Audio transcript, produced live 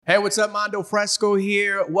Hey, what's up? Mondo Fresco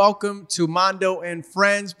here. Welcome to Mondo and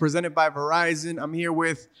Friends, presented by Verizon. I'm here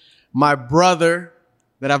with my brother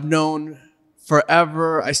that I've known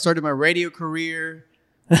forever. I started my radio career,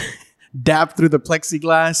 dabbed through the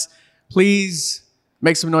plexiglass. Please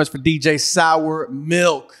make some noise for DJ Sour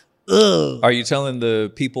Milk. Ugh. Are you telling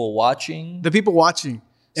the people watching? The people watching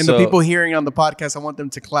and the people hearing on the podcast, I want them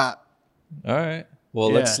to clap. All right.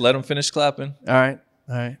 Well, let's let them finish clapping. All right.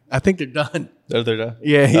 I think they're done. They're done?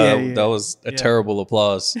 Yeah. That was a terrible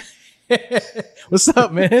applause. What's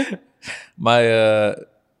up, man?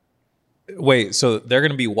 Wait, so they're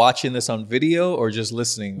going to be watching this on video or just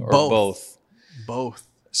listening or both? Both.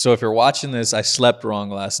 So if you're watching this, I slept wrong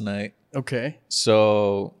last night. Okay.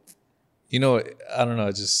 So, I don't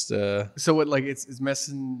know, just... So what, like it's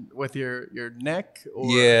messing with your neck? Or?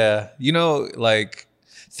 Yeah.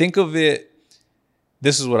 Think of it,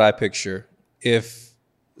 this is what I picture. If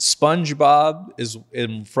SpongeBob is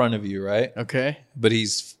in front of you, right? Okay. But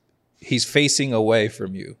he's facing away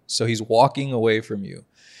from you. So he's walking away from you.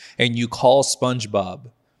 And you call SpongeBob.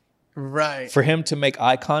 Right. For him to make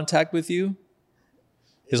eye contact with you,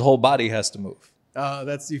 his whole body has to move.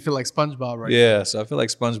 You feel like SpongeBob right now. Yeah, so I feel like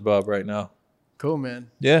SpongeBob right now. Cool, man.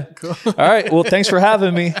 Yeah. Cool. All right. Well, thanks for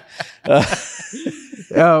having me.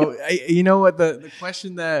 You know what? The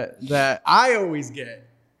question that I always get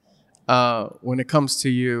when it comes to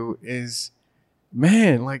you is,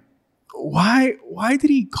 man, like, why did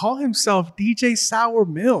he call himself DJ Sour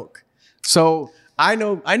Milk? So I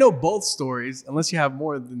know both stories, unless you have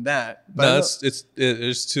more than that. But No,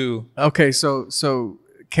 it's two. Okay, so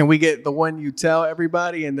can we get the one you tell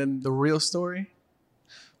everybody and then the real story?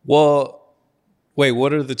 Well, wait,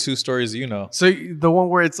 what are the two stories you know? So the one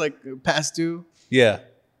where it's like past due, Yeah.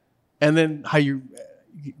 and then how your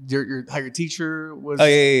teacher was. Oh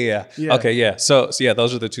yeah. Okay, yeah. So yeah,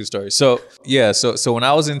 those are the two stories. So yeah, so when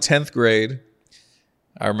I was in 10th grade,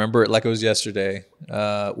 I remember it like it was yesterday.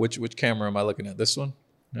 Which camera am I looking at? This one?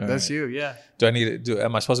 All That's right. you, yeah.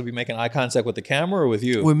 Am I supposed to be making eye contact with the camera or with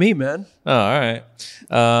you? With me, man. Oh, all right.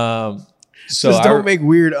 Just don't make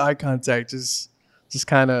weird eye contact. Just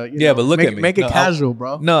kind of but look at me. Make it casual,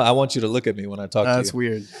 bro. No, I want you to look at me when I talk to you. That's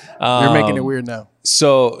weird. You're making it weird now.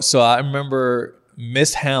 So I remember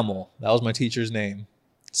Miss Hamill. That was my teacher's name.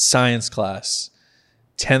 Science class,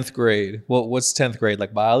 10th grade. Well, what's 10th grade?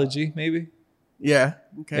 Like biology, maybe? Yeah.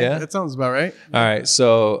 Okay. Yeah? That sounds about right. All right.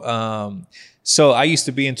 So I used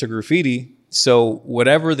to be into graffiti. So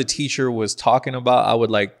whatever the teacher was talking about, I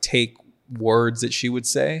would like take words that she would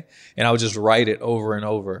say and I would just write it over and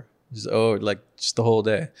over. Just the whole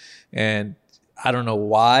day. And I don't know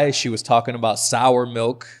why she was talking about sour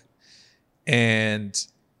milk. And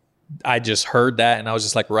I just heard that and I was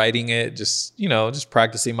just like writing it, just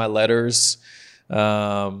practicing my letters.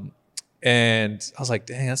 And I was like,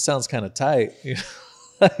 dang, that sounds kind of tight.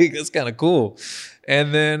 Like, that's kind of cool.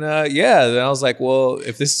 And then, then I was like, well,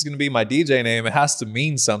 if this is going to be my DJ name, it has to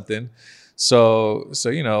mean something. So,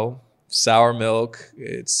 sour milk,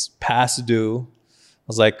 it's past due. I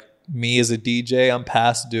was like, me as a DJ, I'm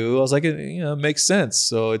past due. I was like, it makes sense.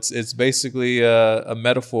 So it's basically a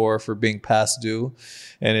metaphor for being past due.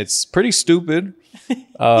 And it's pretty stupid.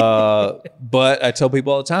 But I tell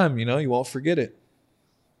people all the time, you won't forget it.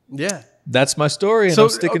 Yeah. That's my story, and I'm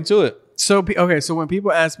sticking to it. So when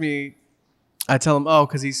people ask me, I tell them,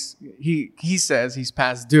 because he says he's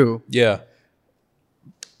past due. Yeah.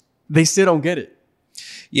 They still don't get it.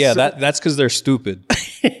 Yeah, that's because they're stupid.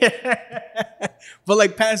 But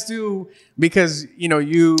like past due because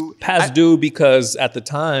you past due because at the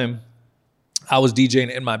time I was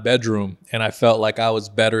DJing in my bedroom and I felt like I was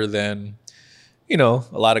better than a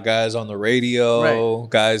lot of guys on the radio. Right.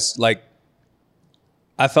 Guys like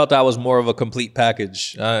I felt I was more of a complete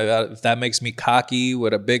package. If that makes me cocky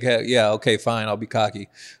with a big head, yeah, okay, fine, I'll be cocky.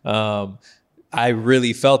 I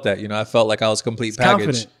really felt that. I felt like I was a complete package.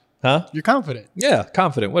 Confident. Huh? You're confident. Yeah,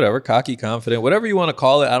 confident, whatever. Cocky, confident, whatever you want to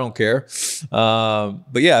call it. I don't care.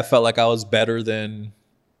 But yeah, I felt like I was better than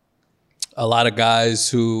a lot of guys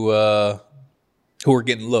who were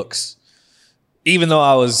getting looks. Even though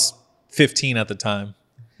I was 15 at the time,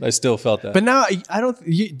 I still felt that. But now I don't.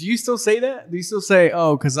 Do you still say that? Do you still say,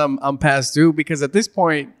 "Oh, because I'm past due"? Because at this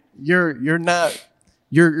point, you're not.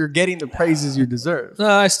 You're getting the praises you deserve. No,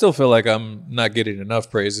 I still feel like I'm not getting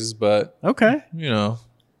enough praises, but okay,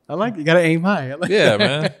 I like it. You gotta aim high. Yeah,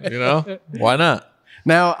 man. Why not?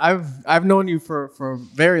 Now I've known you for a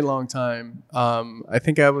very long time. I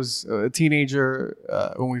think I was a teenager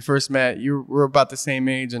when we first met. You were about the same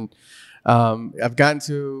age, and I've gotten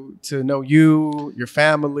to know you, your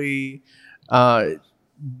family.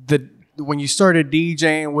 The when you started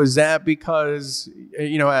DJing, was that because,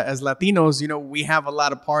 as Latinos, we have a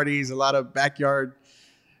lot of parties, a lot of backyard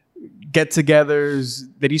get-togethers?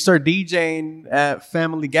 Did you start DJing at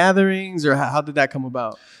family gatherings, or how did that come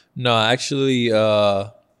about? No, actually,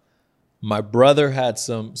 my brother had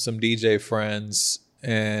some DJ friends,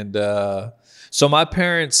 and so my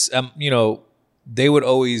parents, they would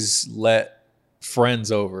always let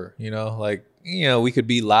friends over. We could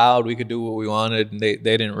be loud, we could do what we wanted, and they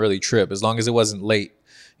didn't really trip as long as it wasn't late.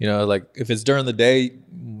 Like if it's during the day,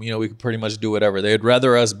 we could pretty much do whatever. They'd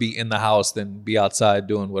rather us be in the house than be outside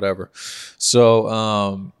doing whatever.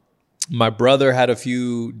 So my brother had a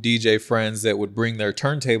few DJ friends that would bring their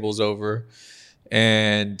turntables over,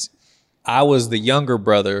 and I was the younger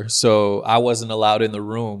brother, so I wasn't allowed in the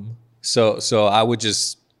room. So I would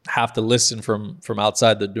just have to listen from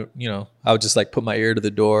outside the door. I would just like put my ear to the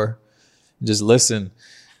door and just listen.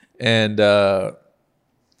 And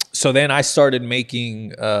so then I started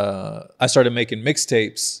making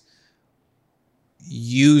mixtapes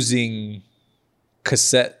using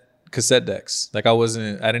cassette decks. Like I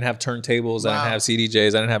didn't have turntables. Wow. I didn't have CDJs.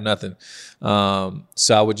 I didn't have nothing.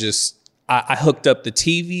 So I would I hooked up the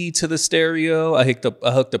TV to the stereo. I hooked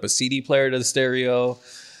up a CD player to the stereo,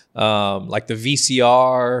 like the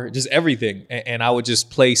VCR, just everything. And I would just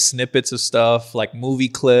play snippets of stuff like movie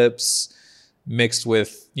clips mixed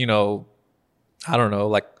with, I don't know,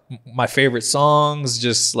 like my favorite songs,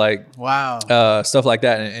 just like wow, stuff like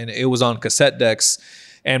that. And it was on cassette decks.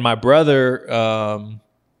 And my brother,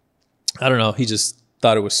 I don't know, he just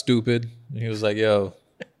thought it was stupid. He was like, yo,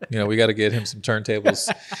 we got to get him some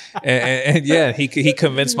turntables. and yeah, he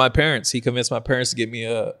convinced my parents. He convinced my parents to get me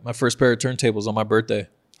my first pair of turntables on my birthday.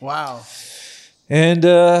 Wow. And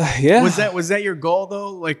yeah, was that your goal though?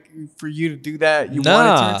 Like for you to do that, you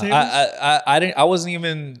wanted turntables? I didn't. I wasn't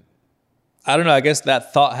even. I don't know. I guess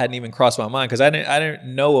that thought hadn't even crossed my mind because I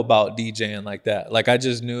didn't know about DJing like that. Like I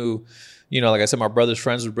just knew, like I said, my brother's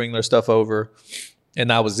friends would bring their stuff over, and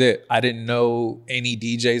that was it. I didn't know any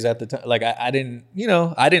DJs at the time. Like I didn't,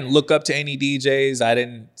 I didn't look up to any DJs. I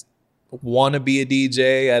didn't want to be a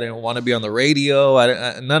DJ. I didn't want to be on the radio.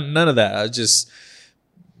 None of that.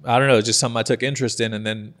 I don't know, just something I took interest in. And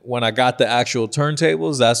then when I got the actual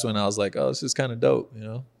turntables, that's when I was like, oh, this is kind of dope,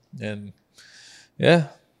 And yeah,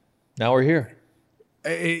 now we're here.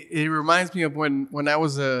 It reminds me of when I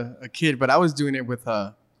was a kid, but I was doing it with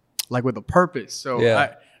a purpose. So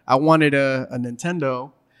yeah. I wanted a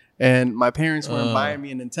Nintendo, and my parents weren't buying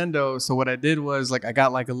me a Nintendo. So what I did was like I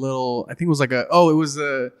got like a little, I think it was like it was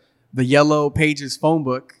the Yellow Pages phone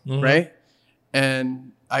book, mm-hmm. right?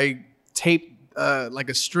 And I taped like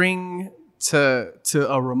a string to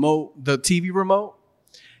a remote, the TV remote,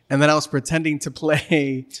 and then I was pretending to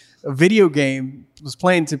play a video game. Was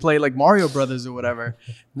playing to play like Mario Brothers or whatever,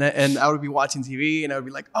 and I would be watching TV and I would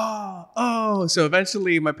be like, oh. So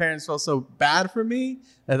eventually, my parents felt so bad for me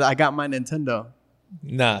that I got my Nintendo.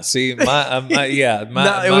 Nah, see, No,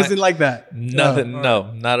 it wasn't like that. Nothing,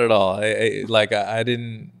 no, not at all. I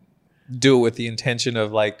didn't do it with the intention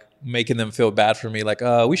of like making them feel bad for me. Like,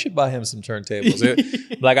 we should buy him some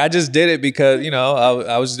turntables. Like I just did it because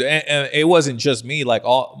I was, and it wasn't just me. Like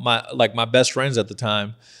all my best friends at the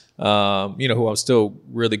time. Who I'm still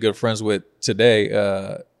really good friends with today,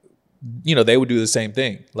 they would do the same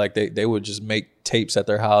thing. Like they would just make tapes at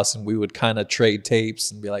their house and we would kind of trade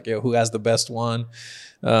tapes and be like, yo, who has the best one?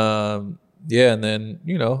 And then,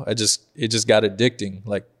 it just got addicting.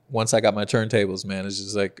 Like once I got my turntables, man, it's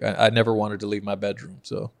just like, I never wanted to leave my bedroom.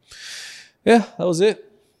 So yeah, that was it.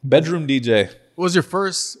 Bedroom DJ. What was your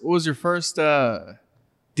first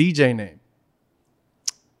DJ name?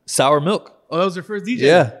 Sour Milk. Oh, that was your first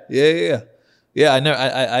DJ? Yeah.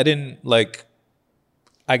 I didn't like.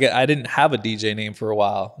 I didn't have a DJ name for a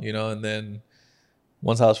while, and then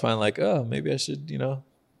once I was finally like, oh, maybe I should,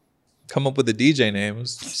 come up with a DJ name. It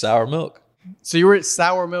was Sour Milk. So you were at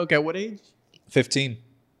Sour Milk at what age? 15.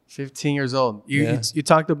 15 years old. You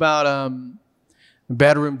talked about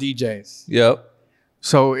bedroom DJs. Yep.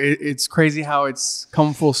 So it's crazy how it's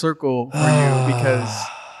come full circle for you because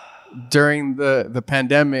during the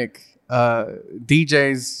pandemic.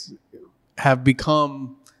 DJs have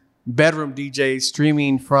become bedroom DJs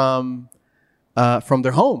streaming from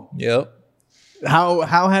their home. Yep.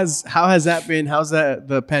 How has that been? How's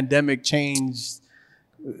the pandemic changed?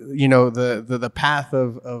 The path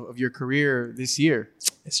of your career this year.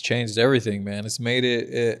 It's changed everything, man. It's made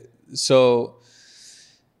it so.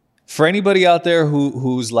 For anybody out there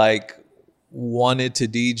who's like wanted to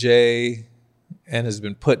DJ and has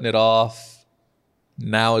been putting it off.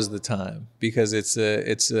 Now is the time because it's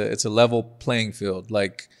a level playing field.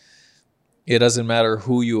 Like, It doesn't matter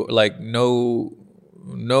who you like. No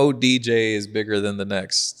DJ is bigger than the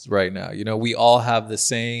next right now. You know, we all have the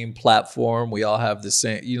same platform. We all have the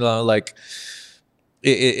same, you know, like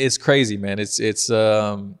it's crazy, man. It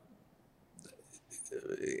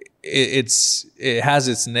has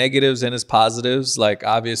its negatives and its positives. Like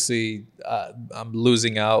obviously I'm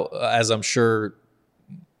losing out, as I'm sure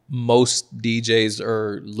most DJs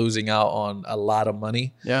are losing out on a lot of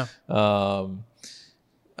money. Yeah.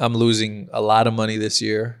 I'm losing a lot of money this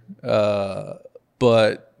year.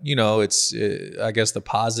 But, you know, I guess the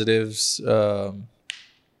positives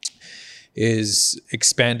is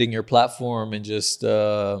expanding your platform and just,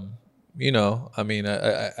 you know, I mean,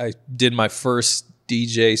 I did my first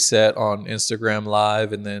DJ set on Instagram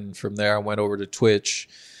Live, and then from there I went over to Twitch,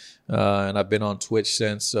 and I've been on Twitch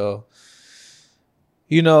since. So,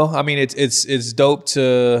 you know, I mean, it's dope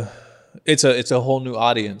to, it's a whole new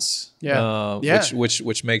audience. Yeah.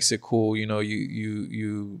 Which makes it cool. You know,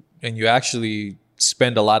 you actually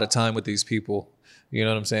spend a lot of time with these people. You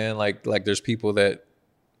know what I'm saying? Like there's people that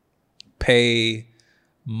pay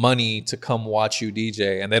money to come watch you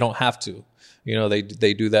DJ, and they don't have to. You know, they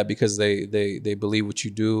do that because they believe what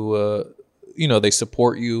you do. You know, they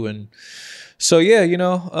support you, and so yeah, you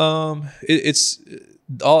know, it's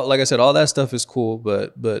all, like I said, all that stuff is cool,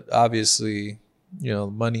 but obviously, you know,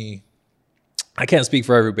 money. I can't speak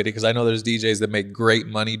for everybody because I know there's DJs that make great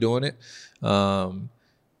money doing it.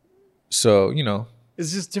 So, you know,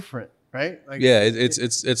 it's just different, right? Like, yeah,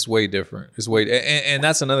 it's way different. It's way, and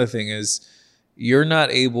that's another thing is you're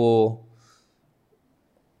not able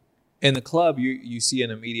in the club. You see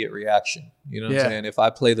an immediate reaction. You know what I'm saying? If I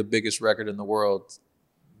play the biggest record in the world,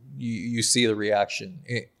 you see the reaction.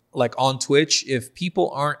 Like on Twitch, if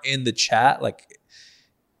people aren't in the chat, like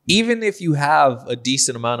even if you have a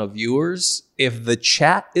decent amount of viewers, if the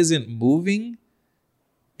chat isn't moving,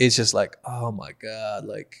 it's just like, oh my God,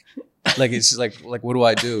 like it's just like what do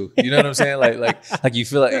I do? You know what I'm saying? Like you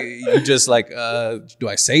feel like you just like, do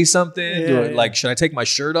I say something? Like, should I take my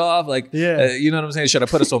shirt off? Like, you know what I'm saying? Should I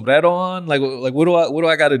put a sombrero on? Like what do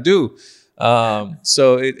I got to do?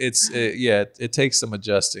 So it takes some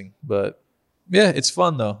adjusting, but yeah, it's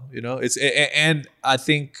fun though. You know, and I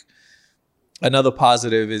think another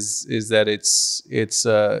positive is that it's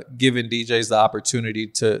giving DJs the opportunity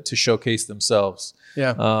to showcase themselves.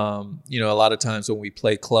 Yeah. You know, a lot of times when we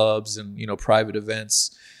play clubs and, you know, private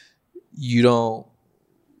events, you don't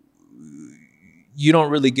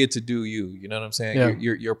really get to do you. You know what I'm saying?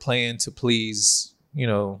 Yeah. You're playing to please, you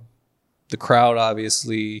know, the crowd,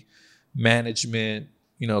 obviously, management,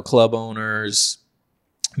 you know, club owners,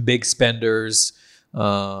 big spenders,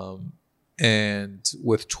 and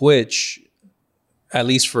with Twitch, at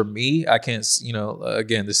least for me, I can't, you know,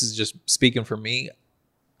 again, this is just speaking for me.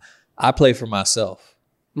 I play for myself.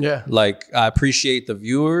 Yeah. Like I appreciate the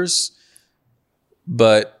viewers,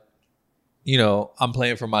 but you know, I'm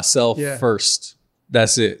playing for myself first.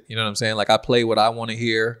 That's it. You know what I'm saying? Like I play what I want to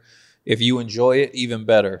hear. If you enjoy it, even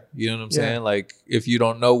better. You know what I'm saying? Like if you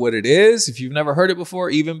don't know what it is, if you've never heard it before,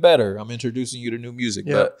 even better. I'm introducing you to new music.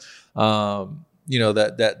 Yeah. But you know,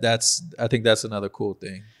 that's I think that's another cool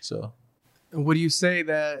thing. So would you say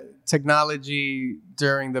that technology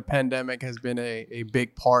during the pandemic has been a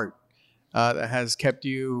big part that has kept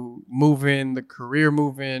you moving, the career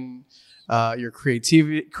moving, your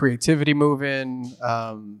creativity moving,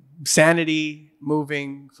 sanity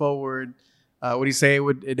moving forward? Would you say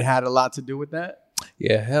it had a lot to do with that?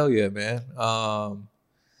 Yeah, hell yeah, man.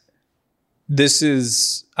 This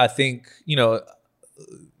is, I think, you know,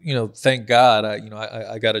 thank God,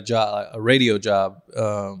 I got a job, a radio job.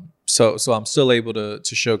 So I'm still able to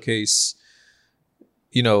showcase,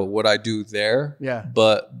 you know, what I do there. Yeah.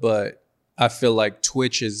 But I feel like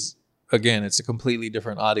Twitch is, again, it's a completely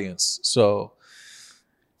different audience. So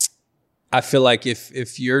I feel like if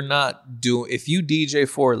you DJ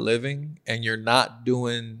for a living and you're not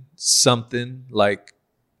doing something like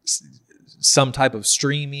some type of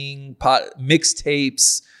streaming,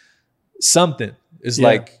 mixtapes, something is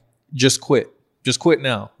like, just quit. Just quit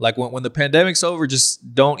now. Like when the pandemic's over,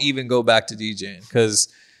 just don't even go back to DJing,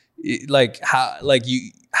 because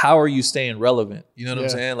how are you staying relevant? You know what I'm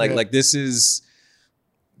saying? Like this is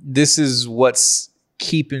what's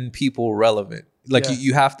keeping people relevant. Like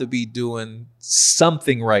you have to be doing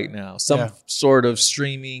something right now, some sort of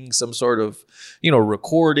streaming, some sort of, you know,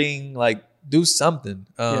 recording, like do something.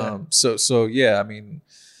 So yeah, I mean,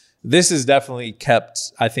 this has definitely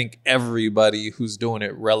kept, I think, everybody who's doing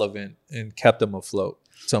it relevant and kept them afloat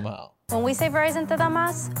somehow. When we say Verizon te da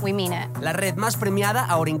más, we mean it. La red más premiada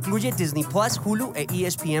ahora incluye Disney Plus, Hulu e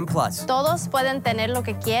ESPN Plus. Todos pueden tener lo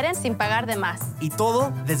que quieren sin pagar de más. Y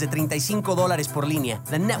todo desde $35 por línea.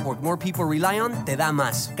 The network more people rely on te da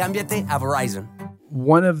más. Cámbiate a Verizon.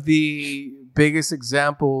 One of the biggest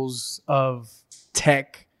examples of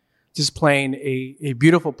tech just playing a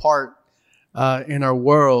beautiful part in our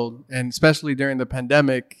world, and especially during the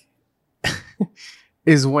pandemic,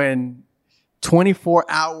 is when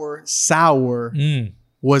 24-hour Sour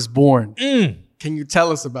was born. Can you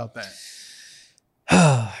tell us about that?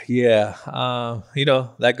 Yeah.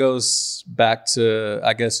 That goes back to,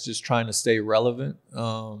 I guess, just trying to stay relevant.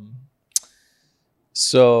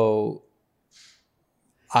 So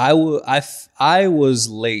I was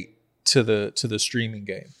late to the streaming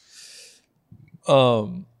game.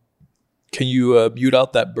 Can you mute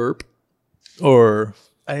out that burp? Or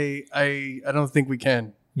I don't think we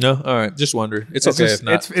can. No? All right. Just wonder. It's okay if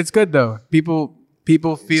not. It's good though. People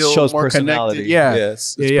feel shows more personality. connected. Yeah.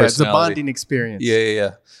 Yes. It's a bonding experience.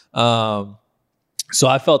 Yeah. So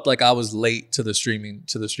I felt like I was late to the streaming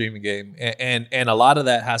game, and a lot of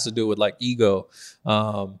that has to do with like ego.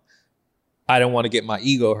 I didn't want to get my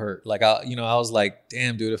ego hurt. Like I was like,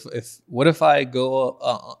 damn, dude, what if I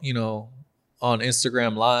go, on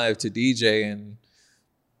Instagram Live to DJ and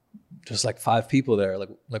just like 5 people there,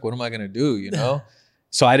 like what am I gonna do?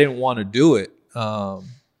 So I didn't want to do it.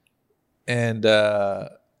 And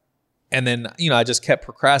then, I just kept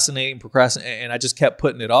procrastinating, and I just kept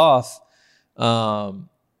putting it off. And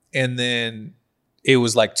then it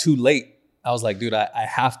was like too late. I was like, dude, I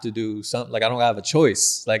have to do something. Like, I don't have a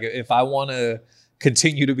choice. Like, if I want to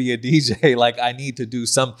continue to be a DJ, like, I need to do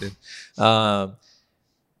something. But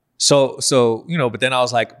then I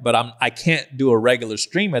was like, but I can't do a regular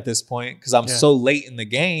stream at this point because I'm so late in the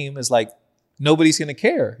game. It's like, nobody's going to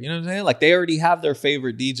care. You know what I'm saying? Like, they already have their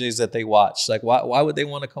favorite DJs that they watch. Like, why would they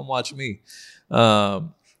want to come watch me?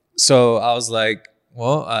 So I was like,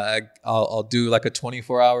 well, I'll do like a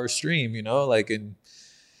 24-hour stream, and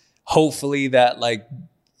hopefully that like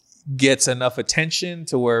gets enough attention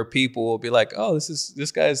to where people will be like, oh,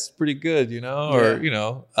 this guy's pretty good,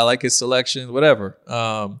 or, I like his selection, whatever.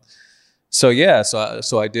 So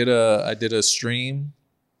I did a stream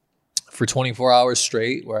for 24 hours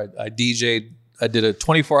straight where I DJ'd. I did a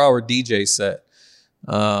 24-hour DJ set.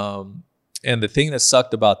 And the thing that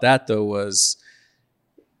sucked about that though was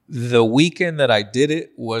the weekend that I did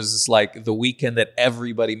it was like the weekend that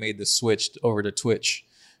everybody made the switch over to Twitch.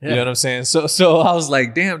 Yeah. You know what I'm saying? So I was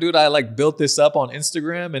like, damn, dude, I like built this up on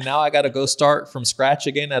Instagram and now I got to go start from scratch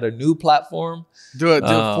again at a new platform. Do a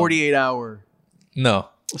 48-hour. No.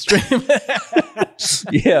 Stream.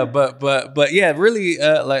 Yeah, but yeah, really,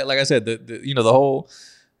 like I said, the whole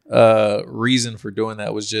reason for doing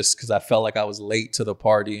that was just because I felt like I was late to the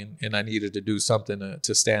party and I needed to do something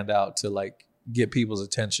to stand out, to like get people's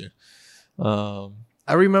attention. I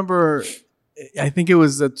remember, I think it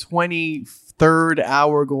was the 23rd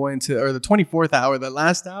hour or the 24th hour. The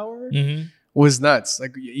last hour was nuts.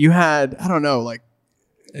 Like you had, I don't know, like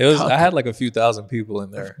it was. I had like a few thousand people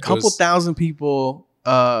in there. A couple thousand people.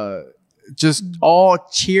 Just all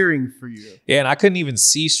cheering for you. Yeah, and I couldn't even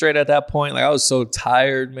see straight at that point. Like I was so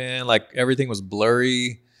tired, man. Like everything was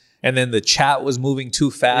blurry, and then the chat was moving too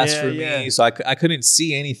fast for me, so I couldn't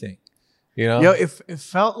see anything. It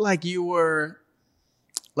felt like you were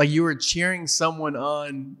cheering someone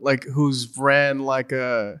on, like who's ran like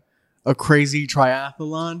a crazy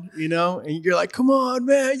triathlon, and you're like, come on,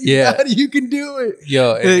 man, you can do it.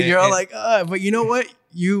 And you're all like, but you know what?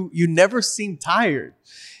 You never seemed tired.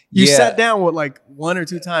 You sat down with like 1 or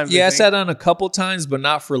 2 times. Yeah, I sat down a couple times, but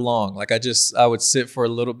not for long. Like I would sit for a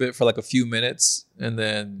little bit, for like a few minutes, and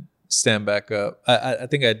then stand back up. I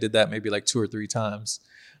think I did that maybe like 2 or 3 times.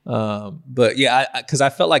 But yeah, because I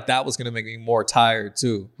felt like that was gonna make me more tired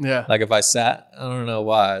too. Yeah. Like if I sat, I don't know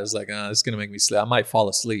why. I was like, it's gonna make me sleep. I might fall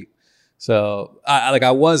asleep. So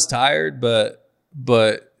I was tired,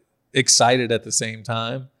 but excited at the same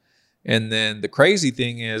time. And then the crazy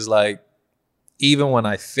thing is, like, even when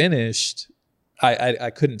I finished, I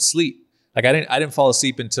couldn't sleep. Like I didn't fall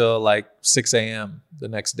asleep until like 6 a.m. the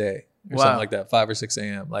next day or something like that, 5 or 6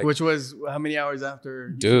 a.m. Like, which was how many hours after?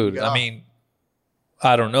 Dude, I mean,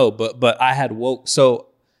 I don't know, but I had woke. So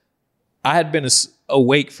I had been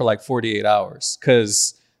awake for like 48 hours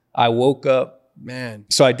because I woke up. Man.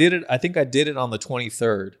 So I did it. I think I did it on the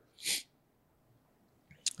 23rd.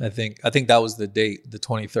 I think that was the date, the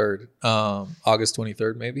 23rd, August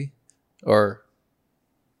 23rd, maybe, or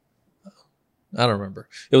I don't remember.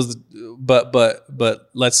 It was, but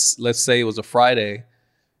let's say it was a Friday,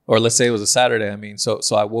 or let's say it was a Saturday. I mean, so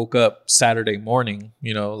I woke up Saturday morning,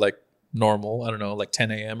 like normal. I don't know, like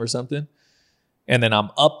 10 a.m. or something. And then I'm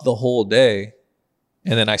up the whole day.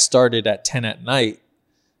 And then I started at 10 at night.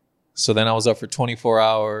 So then I was up for 24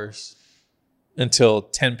 hours until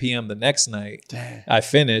 10 p.m. the next night. Damn. I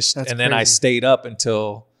finished. That's and then I crazy. stayed up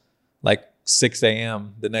until like 6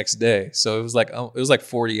 a.m. the next day. So it was like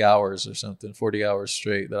 40 hours or something, 40 hours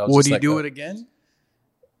straight. That I was Would just you like, do it again?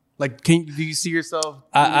 Like, do you see yourself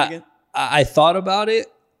doing it again? I thought about it,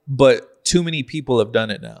 but too many people have done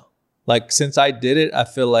it now. Like since I did it, I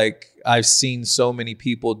feel like I've seen so many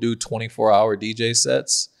people do 24-hour DJ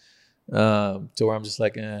sets to where I'm just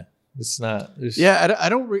like, it's not. Yeah,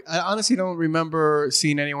 I honestly don't remember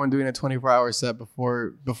seeing anyone doing a 24-hour set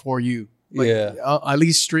before you. Like, Yeah. At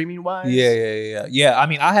least streaming wise. Yeah. I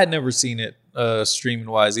mean, I had never seen it streaming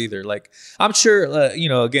wise either. Like, I'm sure,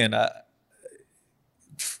 again,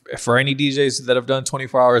 for any DJs that have done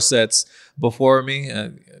 24-hour sets before me,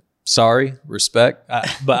 sorry, respect.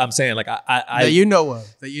 But I'm saying, like, I that you know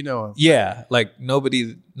of. yeah, like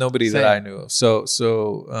nobody Same. that I knew of. So,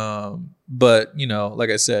 but like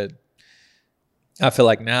I said, I feel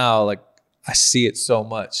like now, like I see it so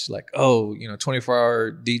much. Like,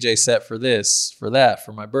 24-hour DJ set for this, for that,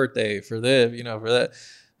 for my birthday, for this, for that.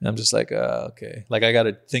 And I'm just like, okay, like I got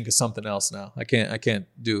to think of something else now. I can't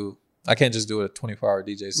just do a 24-hour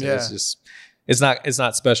DJ set. Yeah. It's just, it's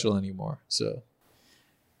not special anymore. So.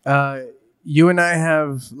 You and I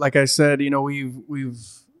have, like I said, we've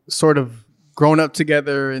sort of grown up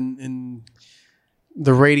together in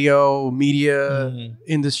the radio media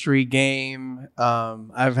industry game.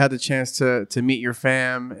 I've had the chance to meet your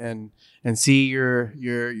fam and see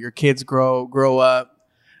your kids grow up.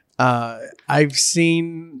 I've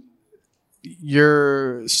seen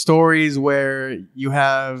your stories where you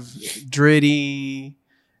have Dritty,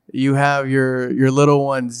 you have your little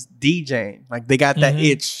ones DJing, like they got that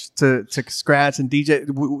itch to scratch and DJ.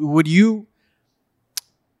 Would you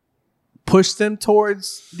push them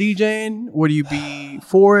towards DJing? Would you be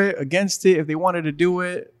for it, against it if they wanted to do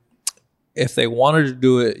it? If they wanted to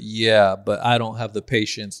do it, yeah, but I don't have the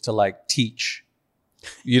patience to like teach.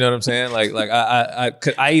 You know what I'm saying? Like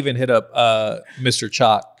I even hit up Mr.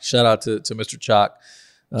 Chalk. Shout out to Mr. Chalk.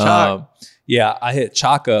 Yeah, I hit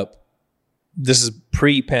Chalk up. This is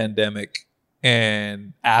pre-pandemic,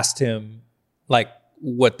 and asked him like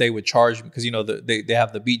what they would charge me because they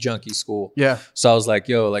have the Beat Junkie school. Yeah. So I was like,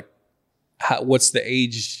 yo, like, what's the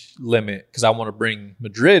age limit? Because I want to bring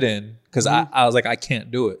Madrid in because I was like, I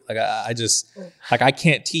can't do it. Like I just like I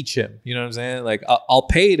can't teach him. You know what I'm saying? Like I'll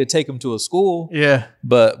pay to take him to a school. Yeah.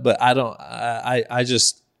 But I don't. I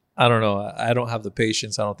just I don't know. I don't have the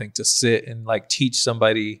patience. I don't think to sit and like teach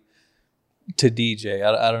somebody to DJ.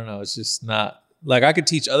 I don't know. It's just not like I could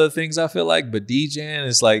teach other things. I feel like, but DJing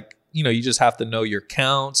is like you just have to know your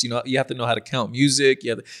counts. You have to know how to count music.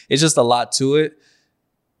 It's just a lot to it.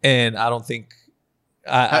 And I don't think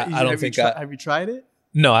I don't think have you tried it?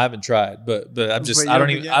 No, I haven't tried, but I'm just I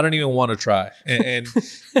don't even want to try. And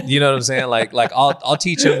you know what I'm saying? Like I'll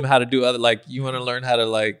teach him how to do other, like you want to learn how to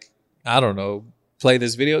like, I don't know, play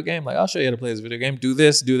this video game. Like I'll show you how to play this video game, do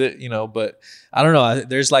this, do that, but I don't know.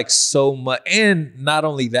 There's like so much. And not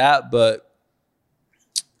only that, but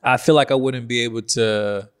I feel like I wouldn't be able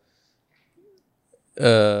to,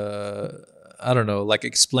 I don't know, like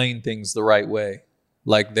explain things the right way.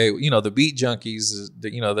 Like they, the Beat Junkies,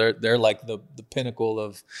 they're like the pinnacle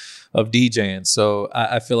of DJing. So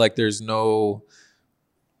I feel like there's no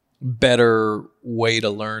better way to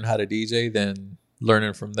learn how to DJ than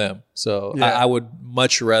learning from them. So yeah. I would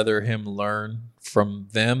much rather him learn from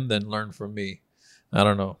them than learn from me. I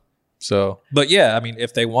don't know. So, but yeah, I mean,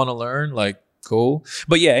 if they want to learn, like, cool.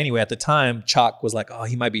 But yeah, anyway, at the time, Chalk was like, oh,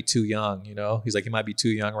 he might be too young. He's like, he might be too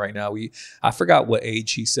young right now. I forgot what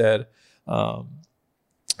age he said.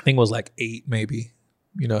 I think it was like 8, maybe.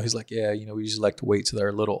 He's like, yeah, we usually like to wait till they're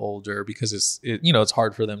a little older because it's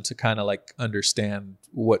hard for them to kind of like understand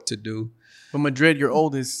what to do. But Madrid, your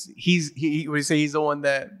oldest, what do you say? He's the one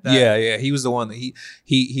that yeah, he was the one that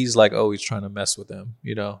he's like always trying to mess with them.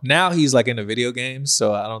 Now he's like into video games,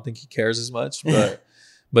 so I don't think he cares as much.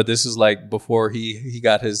 But this is like before he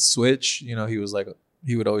got his Switch. He was like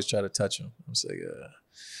he would always try to touch him. I was like,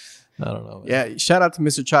 I don't know, man. Yeah, shout out to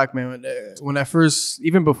Mr. Chalk, man. When I first,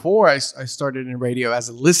 even before I started in radio as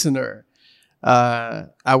a listener,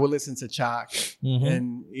 I would listen to Chalk,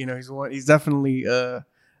 and he's definitely a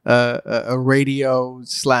radio /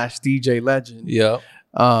 DJ legend. Yeah.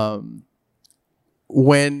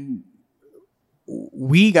 When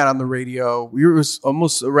we got on the radio, we were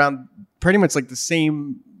almost around pretty much like the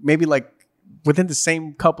same, maybe like within the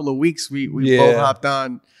same couple of weeks, we both hopped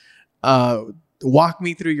on. Walk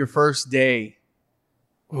me through your first day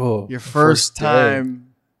Oh, Your first day.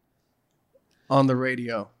 time on the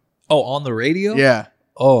radio. Oh, on the radio? Yeah.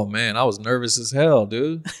 Oh man, I was nervous as hell,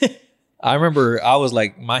 dude. I remember I was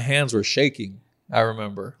like, my hands were shaking. I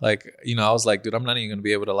remember, like, you know, I was like, dude, I'm not even gonna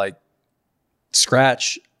be able to like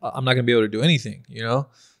scratch. I'm not gonna be able to do anything, you know.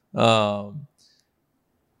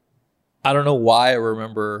 I don't know why I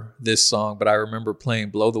remember this song, but I remember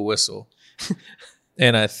playing "Blow the Whistle,"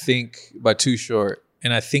 and I think by Too Short,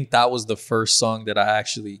 and I think that was the first song that I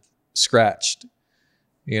actually scratched.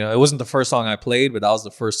 You know, it wasn't the first song I played, but that was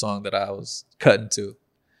the first song that I was cutting to.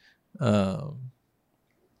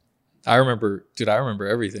 I remember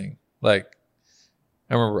everything. Like,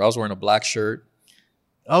 I remember I was wearing a black shirt.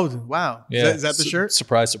 Oh, wow. Yeah. Is that the shirt?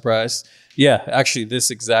 Surprise, surprise. Yeah, actually,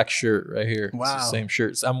 this exact shirt right here. Wow. It's the same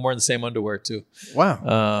shirt. I'm wearing the same underwear too.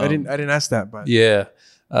 Wow. I didn't ask that, but Yeah.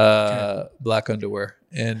 Black underwear.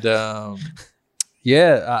 And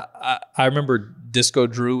yeah, I remember Disco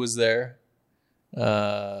Drew was there.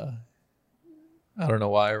 I don't know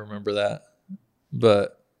why I remember that.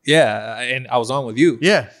 But yeah, and I was on with you.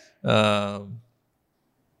 yeah.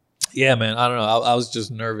 Yeah, man. I don't know. I was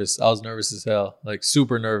just nervous. I was nervous as hell, like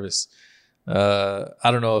super nervous. I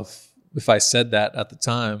don't know if I said that at the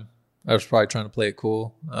time. I was probably trying to play it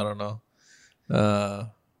cool. I don't know. But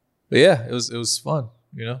yeah, it was fun.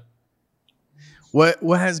 You know.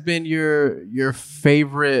 What has been your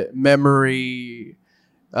favorite memory?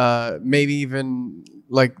 Maybe even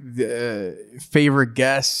like the favorite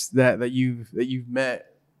guests that you've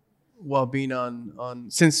met while being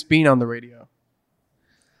since being on the radio.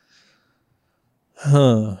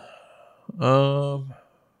 I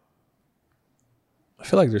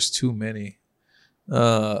feel like there's too many.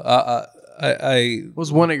 I What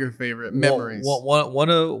was one of your favorite memories?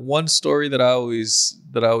 One story that I always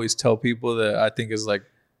tell people that I think is like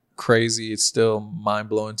crazy. It's still mind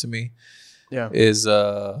blowing to me. Yeah. Is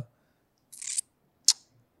I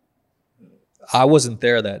wasn't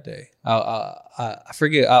there that day. I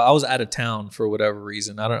forget. I was out of town for whatever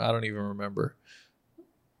reason. I don't even remember.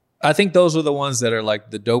 I think those are the ones that are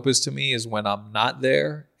like the dopest to me is when I'm not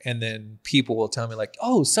there, and then people will tell me like,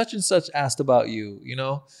 "Oh, such and such asked about you," you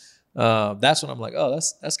know. That's when I'm like, "Oh,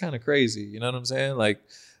 that's kind of crazy," you know what I'm saying? Like,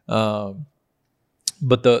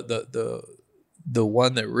 but the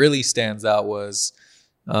one that really stands out was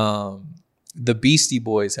the Beastie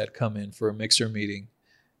Boys had come in for a mixer meeting,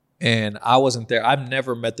 and I wasn't there. I've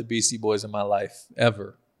never met the Beastie Boys in my life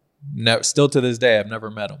ever. Never, still to this day, I've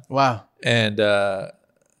never met them. Wow. And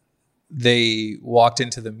they walked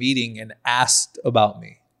into the meeting and asked about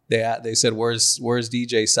me. They said, "Where's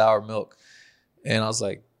DJ Sour Milk?" And I was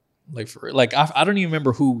like for like I don't even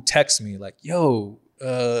remember who texted me like, "Yo,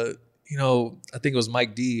 you know, I think it was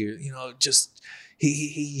Mike D. Or, you know, just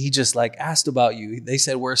he just like asked about you. They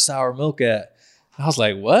said, "Where's Sour Milk at?" I was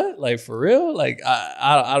like, "What? Like for real?" Like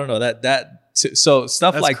I don't know so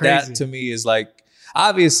stuff That's like crazy. that to me is like.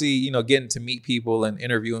 Obviously, you know, getting to meet people and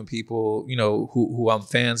interviewing people, you know, who I'm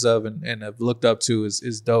fans of and have looked up to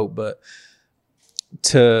is dope. But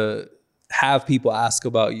to have people ask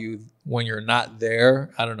about you when you're not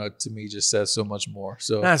there, I don't know, to me just says so much more.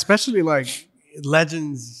 So Yeah, especially like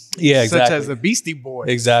legends, Yeah, such exactly. as the Beastie Boys.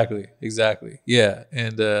 Exactly. Yeah.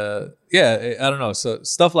 And yeah, I don't know. So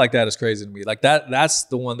stuff like that is crazy to me. Like that's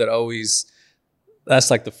the one that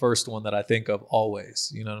that's like the first one that I think of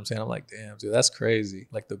always. You know what I'm saying? I'm like, damn, dude, that's crazy.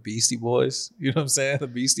 Like the Beastie Boys. You know what I'm saying? The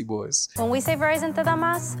Beastie Boys. When we say Verizon te da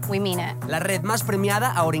más, we mean it. La red más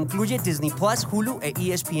premiada ahora incluye Disney Plus, Hulu e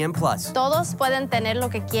ESPN Plus. Todos pueden tener lo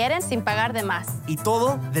que quieren sin pagar de más. Y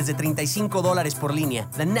todo desde $35 por línea.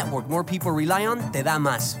 The network more people rely on te da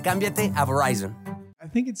más. Cámbiate a Verizon. I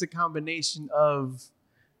think it's a combination of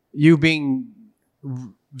you being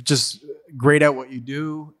just great at what you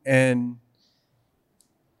do and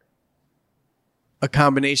a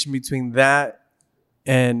combination between that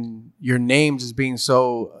and your name just being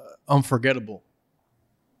so unforgettable,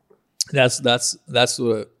 That's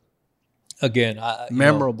what, again,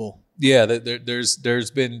 memorable. Yeah,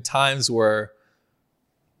 there's been times where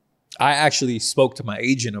I actually spoke to my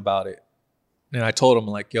agent about it, and I told him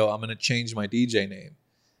like, "Yo, I'm gonna change my DJ name."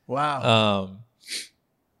 Wow.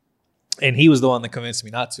 And he was the one that convinced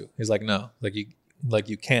me not to. He's like, "No,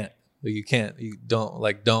 you can't, you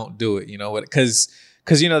don't do it." You know what? Because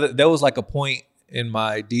you know there was like a point in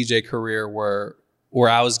my DJ career where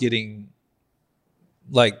I was getting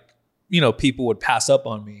like, you know, people would pass up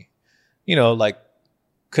on me, you know, like.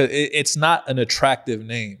 Cause it's not an attractive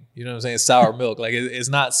name, you know what I'm saying? Sour Milk, like it's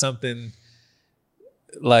not something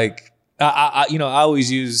like I you know, I always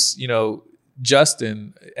use, you know,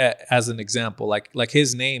 Justin as an example. Like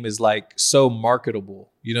his name is like so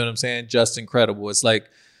marketable, you know what I'm saying? Just incredible. It's like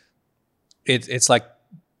it's like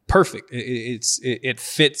perfect. It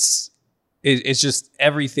fits. It's just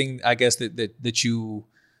everything, I guess, that you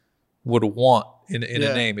would want in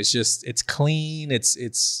a name. It's clean.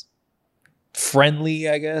 It's friendly,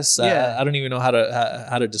 I guess. Yeah. I don't even know how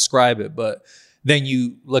to describe it. But then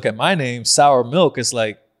you look at my name, Sour Milk. It's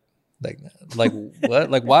like what?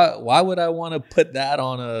 Like why would I want to put that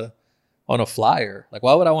on a flyer? Like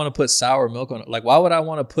why would I want to put sour milk on? Like why would I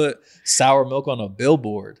want to put sour milk on a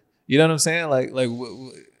billboard? You know what I'm saying?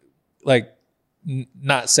 Like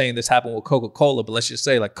not saying this happened with Coca-Cola, but let's just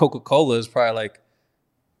say like Coca-Cola is probably like,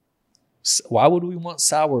 why would we want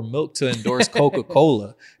sour milk to endorse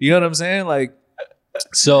Coca-Cola? You know what I'm saying? Like,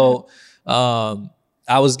 so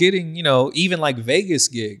I was getting, even like Vegas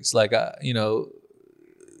gigs, like,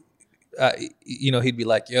 he'd be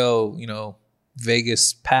like, yo,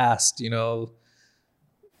 Vegas passed, they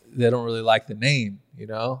don't really like the name,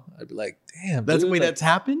 I'd be like, damn. That's the dude, way like, that's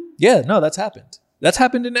happened? Yeah, no, that's happened. That's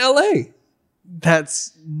happened in LA.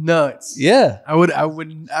 That's nuts. Yeah. I would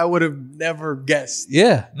have never guessed.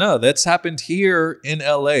 Yeah, no, that's happened here in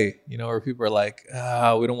LA, where people are like,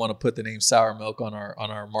 we don't want to put the name Sour Milk on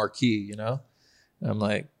our marquee, And I'm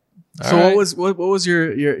like, so right. what was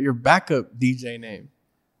your backup DJ name?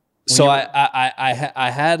 So I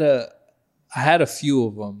had a few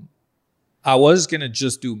of them. I was gonna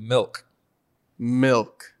just do Milk.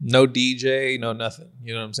 No DJ, no nothing.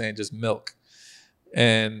 You know what I'm saying? Just Milk.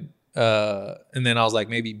 And then I was like,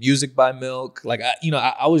 maybe Music by Milk. Like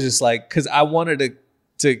I was just like, because I wanted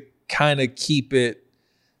to kind of keep it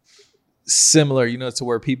similar, to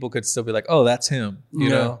where people could still be like, oh, that's him. You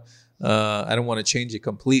know, I don't want to change it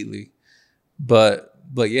completely, but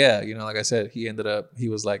yeah, like I said, he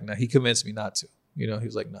was like, no, he convinced me not to. He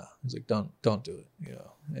was like, nah. He's like, don't do it.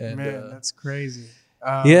 And man, that's crazy.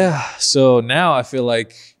 Yeah. So now I feel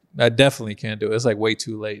like I definitely can't do it. It's like way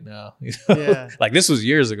too late now. Yeah. Like this was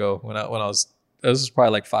years ago when I was. This was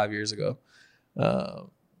probably like 5 years ago,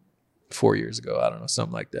 4 years ago. I don't know,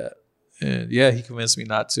 something like that. And yeah, he convinced me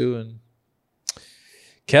not to, and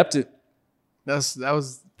kept it. That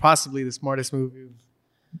was possibly the smartest move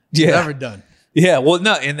you've ever done. Yeah. Well,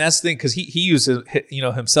 no, and that's the thing, because he uses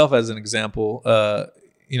himself as an example.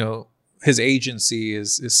 His agency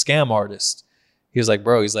is Scam Artist. He was like,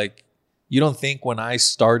 bro, he's like, you don't think when I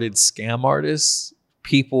started Scam Artists,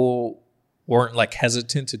 people weren't like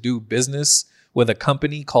hesitant to do business with a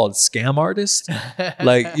company called Scam Artist?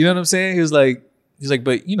 Like, you know what I'm saying? He's like,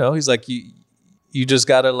 but he's like, you just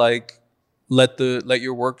gotta like let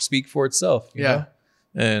your work speak for itself. You know?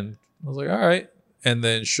 And I was like, all right. And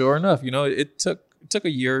then sure enough, it took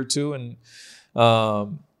a year or two, and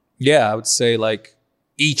I would say like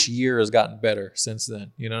each year has gotten better since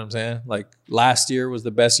then. You know what I'm saying? Like last year was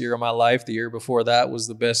the best year of my life. The year before that was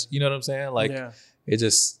the best. You know what I'm saying? Like it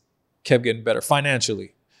just kept getting better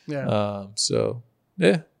financially. Yeah. So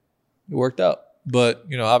yeah, it worked out. But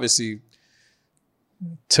obviously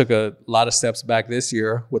took a lot of steps back this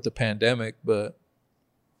year with the pandemic. But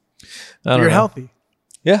you're healthy.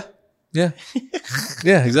 Yeah. Yeah.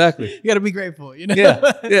 Yeah, exactly. You got to be grateful, Yeah.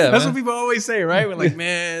 That's what people always say, right? We're like,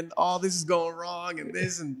 man, all this is going wrong and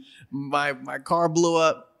this, and my car blew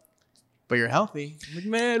up, but you're healthy. I'm like,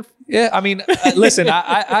 man. Yeah. I mean, listen,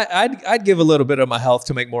 I'd give a little bit of my health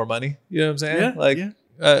to make more money. You know what I'm saying?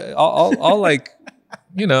 I'll like,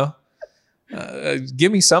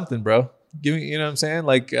 give me something, bro. Give me, you know what I'm saying?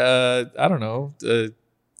 Like, I don't know.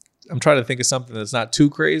 I'm trying to think of something that's not too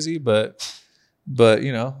crazy, but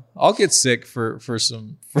I'll get sick for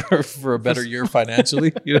a better year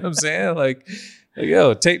financially. You know what I'm saying? Like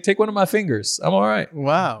yo, take one of my fingers. I'm all right.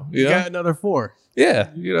 Wow. You got another 4. Yeah.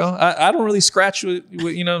 I don't really scratch with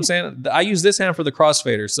you know what I'm saying? I use this hand for the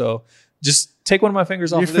crossfader. So just take one of my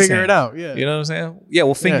fingers off of this hand. Figure it out. Yeah. You know what I'm saying? Yeah.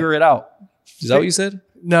 We'll figure it out. Is that what you said?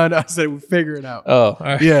 No, I said we'll figure it out. Oh, all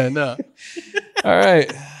right. Yeah. No. All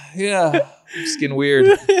right. Yeah. It's getting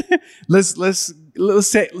weird. Let's get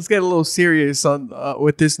a little serious on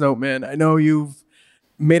with this note, man. I know you've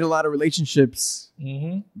made a lot of relationships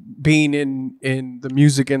being in the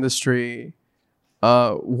music industry.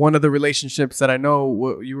 One of the relationships that I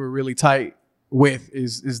know you were really tight with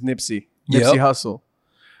is Nipsey Hussle.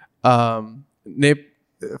 Nip,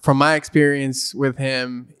 from my experience with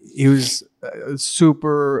him, he was a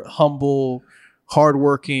super humble,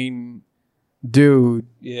 hardworking dude.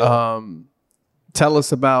 Yeah. Tell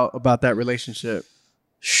us about that relationship.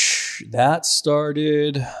 That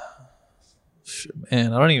started,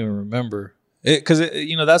 man, I don't even remember it, because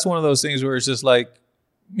that's one of those things where it's just like,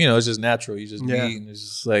 it's just natural. You just meet, and it's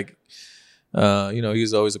just like,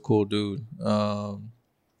 he's always a cool dude.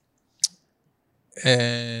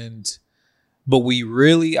 And But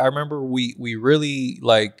I remember we really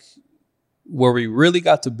like, where we really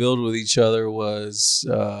got to build with each other was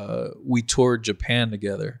we toured Japan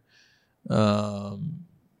together.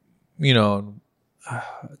 You know, I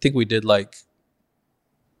think we did like,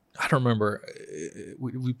 I don't remember.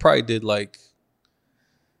 We probably did like,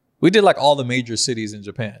 all the major cities in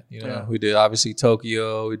Japan. You know, Yeah. we did obviously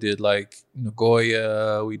Tokyo. We did like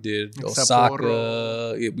Nagoya. We did Osaka.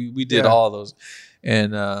 Sapporo. We did all those.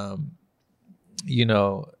 And, you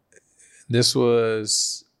know, this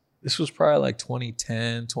was probably like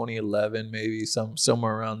 2010, 2011, maybe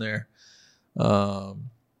somewhere around there.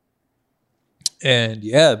 And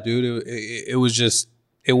yeah, dude, it was just,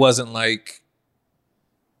 it wasn't like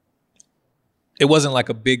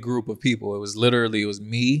a big group of people. It was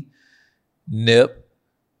me, Nip,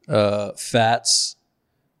 Fats,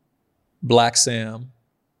 Black Sam,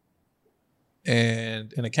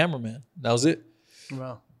 and a cameraman. That was it.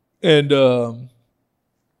 Wow. And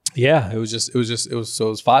yeah, it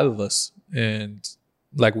was 5 of us, and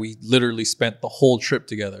like we literally spent the whole trip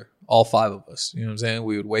together, all 5 of us. You know what I'm saying?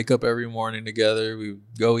 We would wake up every morning together. We would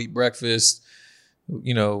go eat breakfast.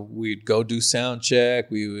 You know, we'd go do sound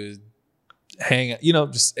check. We would hang, you know,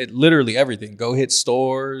 just literally everything. Go hit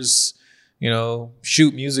stores, you know,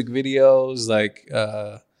 shoot music videos, like,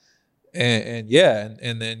 and yeah,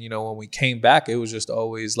 and then, you know, when we came back, it was just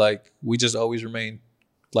always like, we just always remained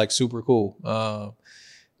like super cool.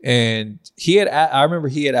 And I remember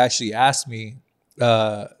he had actually asked me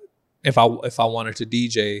if I wanted to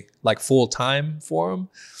DJ like full time for him,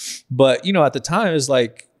 but you know, at the time it's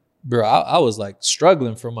like, bro, I was like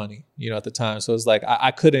struggling for money, you know, at the time. So it's like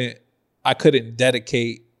I couldn't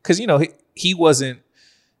dedicate, because you know he wasn't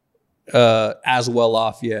as well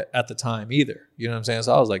off yet at the time either. You know what I'm saying?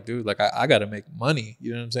 So I was like, dude, like I got to make money.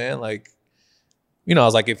 You know what I'm saying? Like, you know, I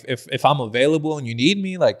was like, if I'm available and you need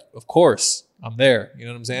me, like, of course I'm there. You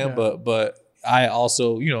know what I'm saying? Yeah. But I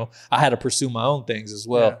also, you know, I had to pursue my own things as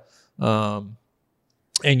well. Yeah.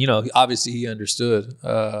 And you know, obviously he understood.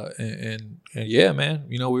 And yeah, man,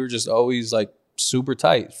 you know, we were just always like super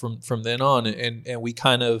tight from then on, and we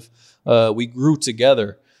kind of we grew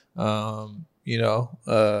together. You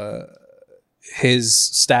know, his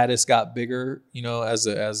status got bigger, you know,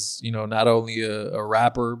 as you know, not only a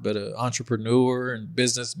rapper but an entrepreneur and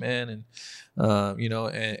businessman, and you know,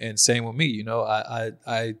 and same with me. You know,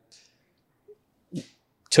 I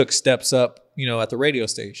took steps up, you know, at the radio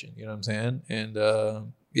station. You know what I'm saying?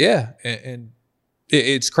 And yeah, and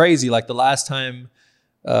it's crazy. Like the last time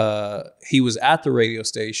he was at the radio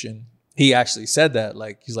station, he actually said that,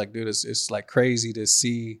 like, he's like, dude, it's like crazy to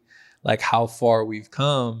see like how far we've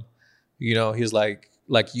come. You know, he's like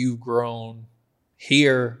you've grown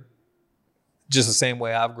here just the same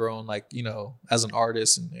way I've grown, like, you know, as an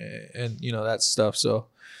artist and you know, that stuff. So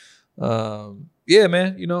yeah,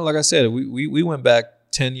 man, you know, like I said, we went back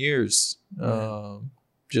 10 years.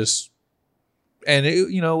 Just, and it,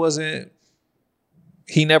 you know,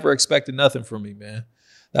 he never expected nothing from me, man.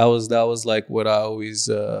 That was like what I always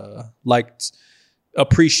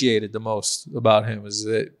appreciated the most about him, is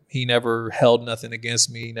that he never held nothing against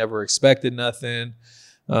me. He never expected nothing.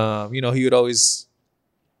 You know, he would always,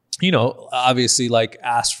 you know, obviously like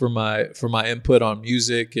ask for my input on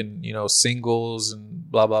music and, you know, singles and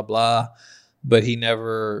blah, blah, blah. But he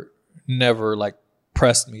never like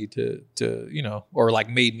pressed me to, you know, or like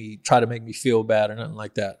try to make me feel bad or nothing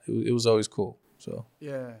like that. It was always cool. So,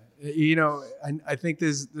 yeah, you know, I think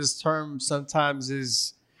this term sometimes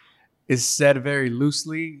is said very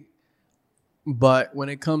loosely, but when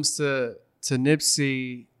it comes to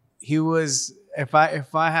Nipsey, he was, if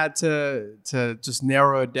I had to just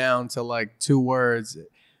narrow it down to like 2 words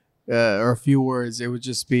or a few words, it would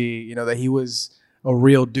just be, you know, that he was a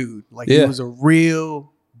real dude. Like, he was a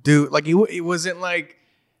real dude. Like, he wasn't like,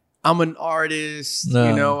 I'm an artist, you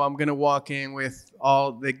know, I'm gonna walk in with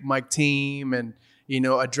all my team and, you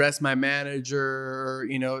know, address my manager,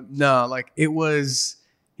 you know, no, like he was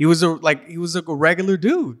a regular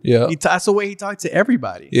dude. Yeah, that's the way he talked to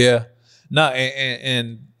everybody. Yeah, no,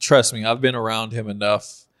 and trust me, I've been around him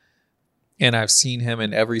enough, and I've seen him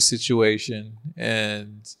in every situation,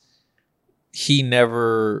 and he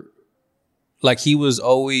never, like, he was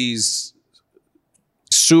always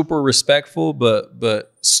super respectful,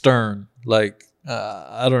 but stern. Like,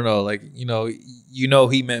 I don't know, like, you know,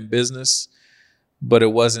 he meant business, but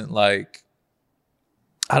it wasn't like,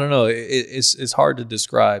 I don't know. It's hard to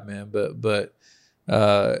describe, man. But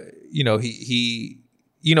you know, he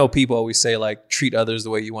you know, people always say like, treat others the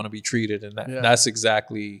way you want to be treated, and that's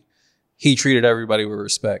exactly, he treated everybody with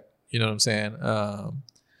respect. You know what I'm saying?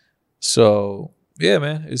 So yeah,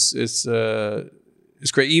 man, it's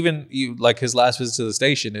it's great. Even like his last visit to the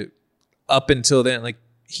station, up until then, like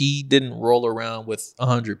he didn't roll around with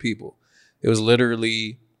 100 people. It was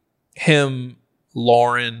literally him,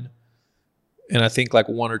 Lauren, and I think like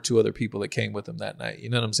one or two other people that came with him that night. You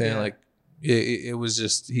know what I'm saying? Like it was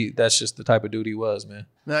just that's just the type of dude he was, man.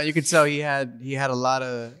 No, you could tell he had a lot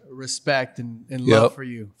of respect and love for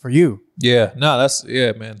you. Yeah, no,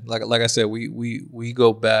 man. Like I said, we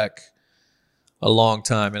go back a long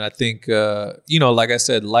time, and I think like I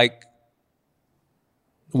said, like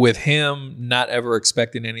with him not ever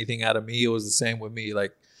expecting anything out of me, it was the same with me.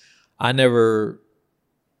 Like I never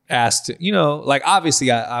asked, like obviously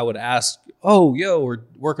I would ask, oh, yo, we're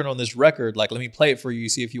working on this record. Like, let me play it for you.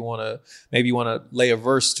 See if you want to lay a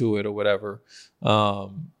verse to it or whatever.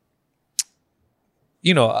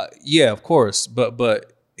 Yeah, of course.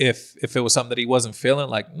 But if it was something that he wasn't feeling,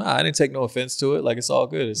 like, nah, I didn't take no offense to it. Like, it's all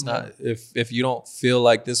good. It's not, if you don't feel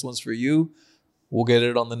like this one's for you, we'll get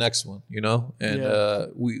it on the next one, And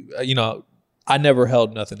I never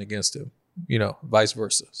held nothing against him, vice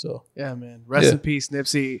versa. So yeah, man. Rest in peace,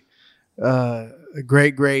 Nipsey. A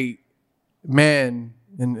great man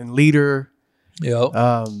and leader.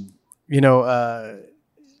 Yeah.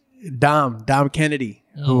 Dom Kennedy,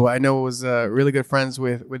 who I know was really good friends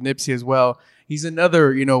with Nipsey as well. He's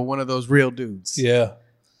another, one of those real dudes. Yeah.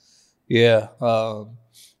 Yeah.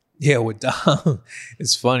 With Dom,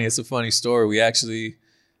 it's funny. It's a funny story.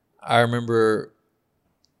 I remember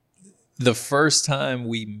the first time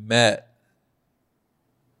we met,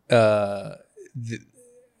 I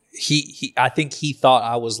think he thought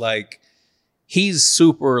I was like, he's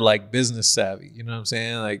super like business savvy. You know what I'm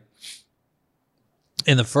saying? Like,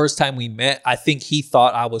 and the first time we met, I think he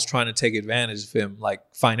thought I was trying to take advantage of him, like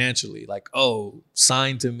financially, like, oh,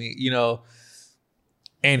 sign to me,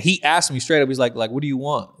 And he asked me straight up, he's like, what do you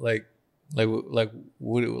want? Like,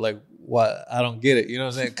 what? I don't get it. You know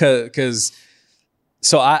what I'm saying? Cause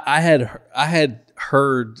so I had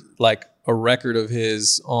heard like a record of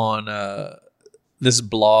his on this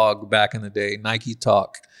blog back in the day, Nike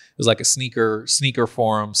Talk. It was like a sneaker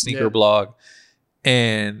forum, blog.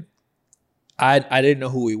 And I didn't know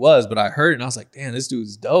who he was, but I heard it and I was like, damn, this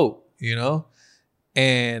dude's dope,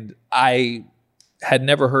 And I had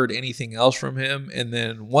never heard anything else from him. And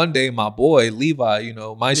then one day my boy, Levi,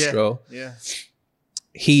 Maestro,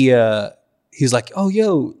 he's like, oh,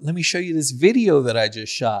 yo, let me show you this video that I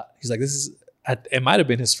just shot. He's like, it might've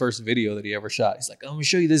been his first video that he ever shot. He's like, let me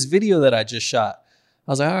show you this video that I just shot.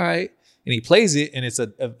 I was like, all right. And he plays it and it's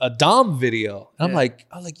a Dom video. And I'm like,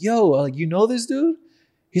 yo, you know this dude?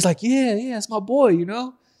 He's like, yeah, it's my boy,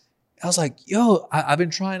 I was like, yo, I've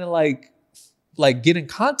been trying to like get in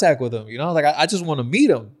contact with him, like I just want to meet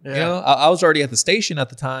him. I was already at the station at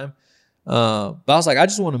the time. But I was like, I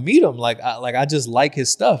just want to meet him. I just like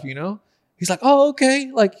his stuff, He's like, oh, okay.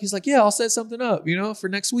 Like, he's like, yeah, I'll set something up, for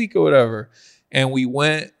next week or whatever. And we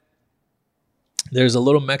went, there's a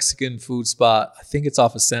little Mexican food spot. I think it's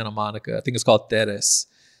off of Santa Monica. I think it's called Teres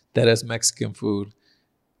Mexican food.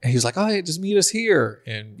 And he was like, oh, hey, just meet us here.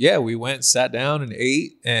 And yeah, we went, sat down and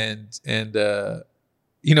ate. And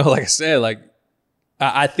like I said, like,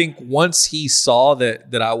 I think once he saw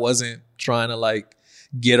that I wasn't trying to like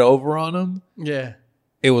get over on him. Yeah.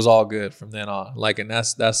 It was all good from then on. Like, and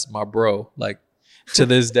that's my bro. Like, to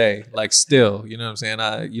this day, like still, you know what I'm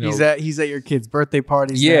saying? He's at your kids' birthday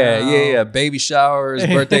parties. Yeah. Baby showers,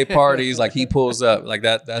 birthday parties. Like he pulls up like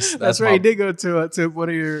that. That's right. He did go to one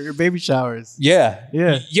of your baby showers. Yeah.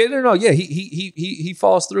 No. Yeah. He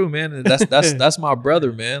falls through, man. And that's my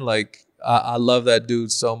brother, man. Like I love that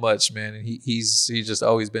dude so much, man. And he's just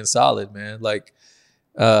always been solid, man. Like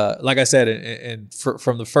I said, and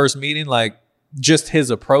from the first meeting, like just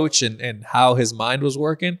his approach and how his mind was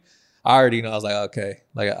working, I already know. I was like, okay,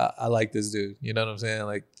 like I like this dude. You know what I'm saying?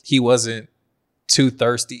 Like he wasn't too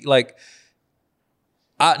thirsty. Like,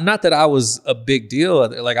 not that I was a big deal.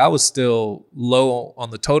 Like I was still low on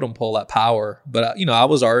the totem pole at Power, but I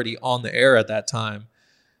was already on the air at that time.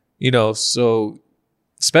 So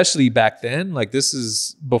especially back then, like this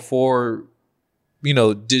is before,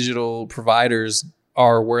 digital providers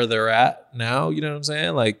are where they're at now. You know what I'm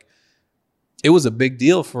saying? Like, it was a big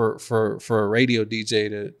deal for a radio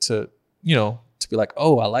DJ to be like,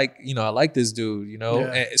 oh, I like this dude,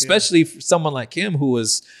 and especially for someone like him who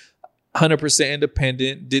was 100%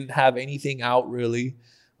 independent, didn't have anything out really,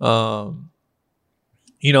 and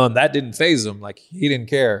that didn't faze him. Like he didn't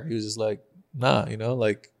care. He was just like, nah,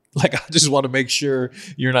 like I just want to make sure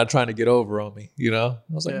you're not trying to get over on me, I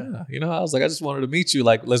was like, I was like, I just wanted to meet you.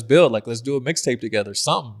 Like, let's build, like, let's do a mixtape together,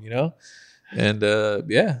 something, and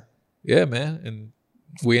yeah, man. And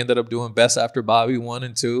we ended up doing Best After Bobby 1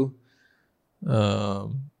 and 2.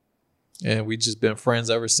 And we just been friends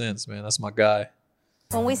ever since, man. That's my guy.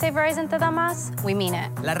 When we say Verizon te da más, we mean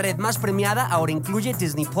it. La red más premiada ahora incluye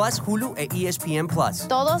Disney Plus, Hulu e ESPN Plus.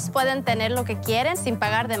 Todos pueden tener lo que quieren sin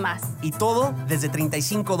pagar de más. Y todo desde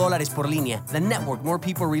 $35 por línea. The network more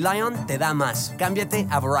people rely on te da más. Cámbiate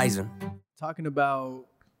a Verizon. Talking about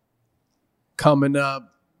coming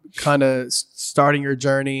up, kind of starting your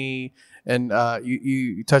journey, and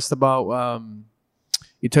you touched about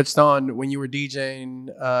you touched on when you were DJing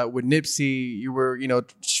with Nipsey, you were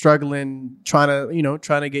struggling, trying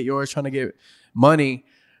to get yours, trying to get money.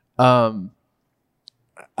 I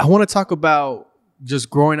want to talk about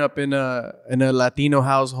just growing up in a Latino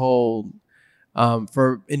household.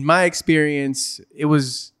 In my experience, it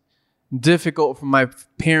was difficult for my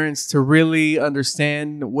parents to really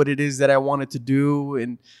understand what it is that I wanted to do.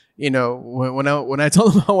 And when I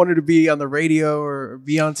told them I wanted to be on the radio or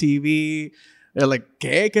be on TV, they're like,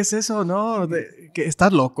 ¿Qué es eso? No,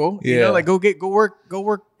 estás loco. Yeah. Like go work,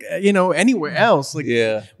 anywhere else. Like,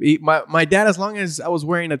 Yeah. My dad, as long as I was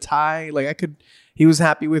wearing a tie, like he was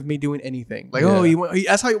happy with me doing anything. Like,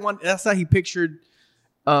 that's how he pictured,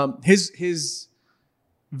 his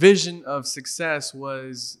vision of success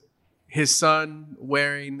was his son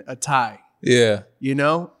wearing a tie. Yeah.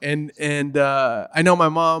 And I know my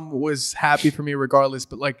mom was happy for me regardless,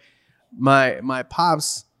 but like my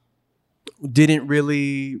pops didn't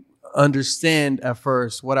really understand at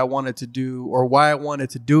first what I wanted to do or why I wanted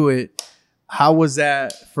to do it. How was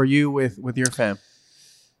that for you with your fam?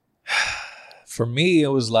 For me, it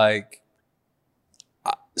was like,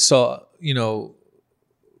 so,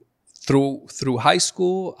 through high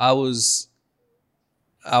school, I was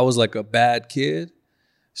like a bad kid.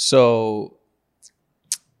 So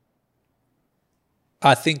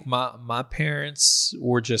I think my parents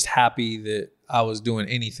were just happy that I was doing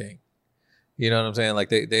anything. You know what I'm saying? Like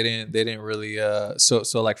they didn't really so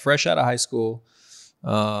like fresh out of high school.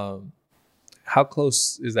 How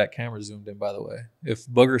close is that camera zoomed in, by the way? If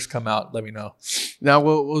boogers come out, let me know. Now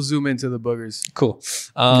we'll zoom into the boogers. Cool.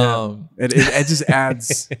 It just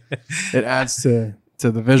adds to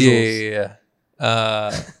the visuals.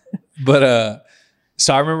 Yeah. But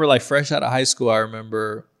so I remember like fresh out of high school, I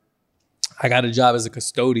remember I got a job as a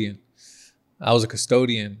custodian. I was a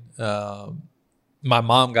custodian. My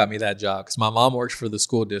mom got me that job because my mom works for the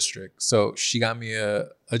school district. So she got me a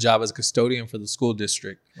job as a custodian for the school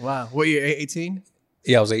district. Wow. What, you're 18?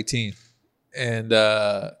 Yeah, I was 18. And,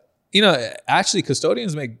 actually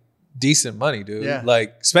custodians make decent money, dude. Yeah.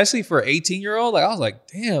 Like, especially for an 18-year-old. Like, I was like,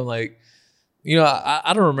 damn, like,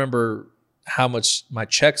 I don't remember how much my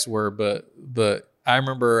checks were, but I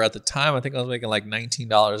remember at the time, I think I was making like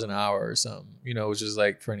 $19 an hour or something, which is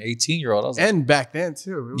like for an 18-year-old. I was and back then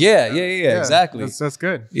too. Yeah, exactly. That's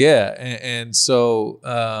good. Yeah. And so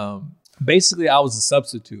basically I was a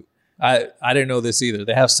substitute. I didn't know this either.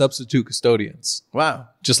 They have substitute custodians. Wow.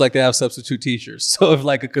 Just like they have substitute teachers. So if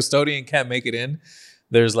like a custodian can't make it in,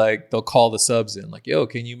 there's like, they'll call the subs in like, yo,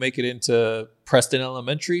 can you make it into Preston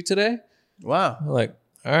Elementary today? Wow. I'm like,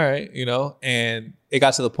 all right, and it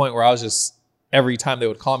got to the point where I was just, every time they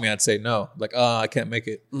would call me, I'd say no. Like, I can't make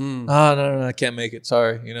it. No, I can't make it.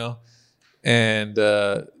 Sorry, And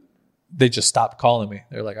they just stopped calling me.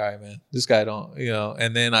 They're like, all right, man, this guy don't,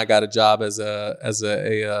 And then I got a job as I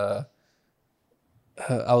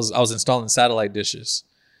was installing satellite dishes,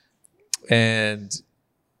 and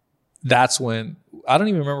that's when I don't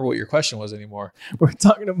even remember what your question was anymore. We're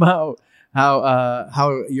talking about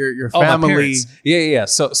how your family. My parents. Yeah.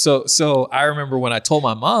 So I remember when I told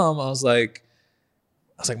my mom, I was like,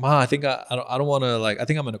 Mom, I think I don't want to, like, I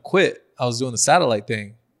think I'm going to quit. I was doing the satellite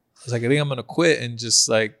thing. I was like, I think I'm going to quit, and just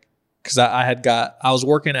like, cause I was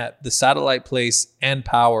working at the satellite place and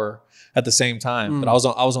power at the same time, but I was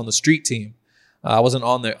on the street team. I wasn't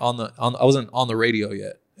I wasn't on the radio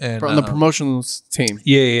yet. And on the promotions team.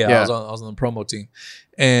 Yeah. I was on the promo team.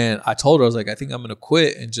 And I told her, I was like, I think I'm going to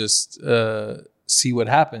quit and just see what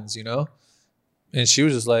happens, And she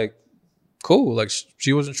was just like, cool. Like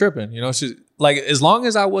she wasn't tripping, She's like, as long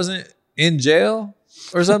as I wasn't in jail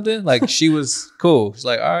or something, like she was cool. She's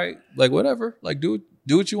like, all right, like whatever, like do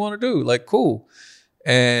what you want to do. Like, cool.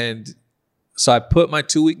 And so I put my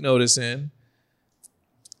 2-week notice in,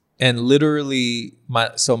 and literally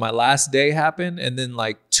my last day happened. And then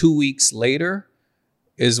like 2 weeks later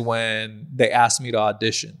is when they asked me to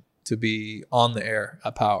audition to be on the air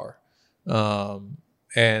at Power.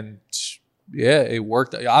 And yeah, it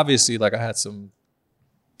worked. Obviously, like I had some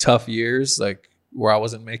tough years, like where I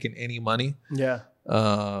wasn't making any money. Yeah.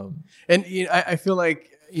 And I feel like,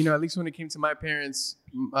 at least when it came to my parents,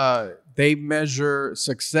 they measure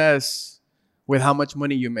success with how much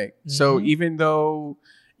money you make. So even though,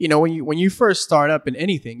 you know, when you first start up in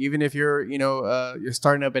anything, even if you're, you know, you're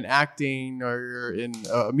starting up in acting or you're in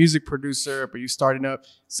a music producer, but you're starting up,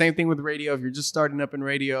 same thing with radio. If you're just starting up in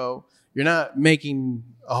radio, you're not making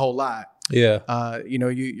a whole lot. Yeah. You know,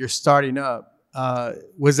 you're starting up.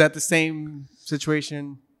 Was that the same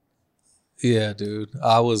situation? Yeah, dude.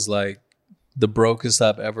 I was like the brokest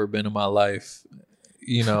I've ever been in my life,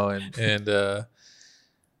 you know, and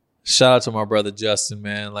shout out to my brother Justin,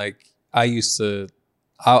 man. Like I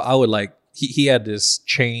would like, he had this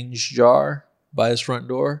change jar by his front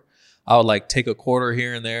door. I would like take a quarter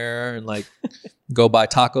here and there and like go buy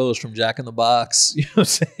tacos from Jack in the Box. You know what I'm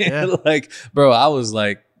saying? Yeah. Like, bro, I was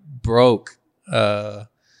like broke. But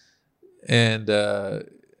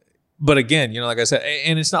again, you know, like I said,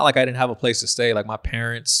 and it's not like I didn't have a place to stay. Like my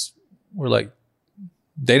parents were like,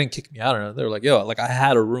 they didn't kick me out or nothing. They were like, yo, like I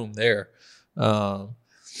had a room there. But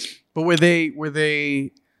were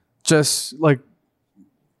they just like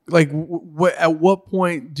at what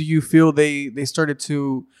point do you feel they started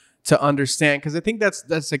to understand? Because I think that's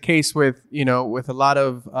the case with, you know, with a lot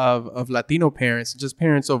of Latino parents, just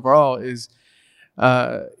parents overall, is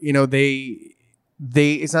you know, they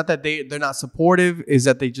it's not that they're not supportive, is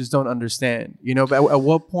that they just don't understand, you know. But at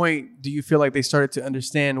what point do you feel like they started to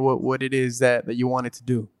understand what it is that you wanted to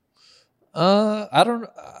do?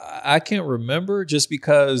 I can't remember, just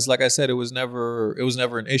because, like I said, it was never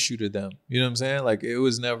an issue to them. You know what I'm saying? Like it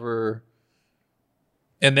was never,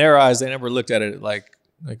 in their eyes, they never looked at it like,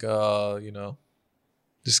 you know,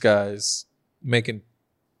 this guy's making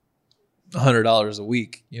 $100 a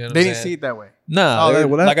week. You know what They I'm didn't saying? see it that way. Nah,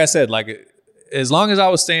 like I said, like as long as I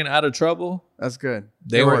was staying out of trouble, That's good.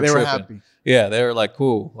 they were tripping. Happy. Yeah, they were like,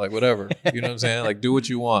 cool, like whatever. You know what I'm saying? Like do what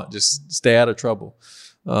you want, just stay out of trouble.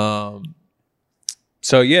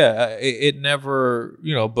 So yeah, it never,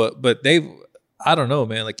 you know, but I don't know,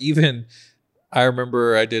 man. Like even I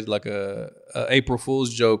remember I did like a April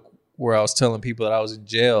Fool's joke where I was telling people that I was in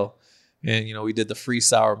jail, and you know we did the free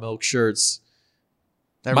sour milk shirts.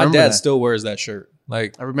 My dad still wears that shirt.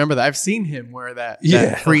 Like I remember that. I've seen him wear that. Yeah,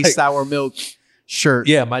 that free like, sour milk shirt.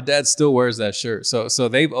 Yeah, my dad still wears that shirt. So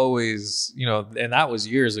they've always, you know, and that was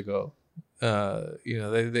years ago. You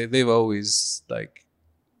know, they've always like,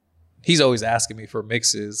 he's always asking me for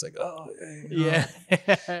mixes. Like, oh, hey, Yeah.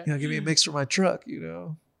 you know, give me a mix for my truck. You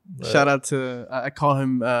know. Shout out to, I call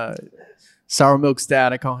him Sour Milk's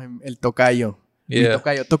dad. I call him El Tocayo. Yeah.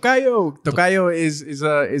 Tocayo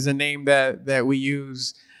is a name that we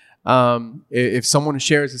use if someone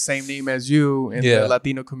shares the same name as you in the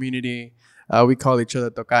Latino community. We call each other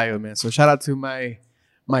Tocayo, man. So shout out to my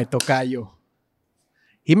Tocayo.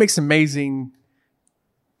 He makes amazing.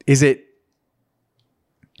 Is it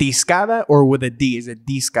discada or with a D? Is it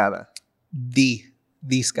discada?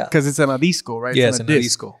 Discada. Because it's an disco, right? Yeah, it's an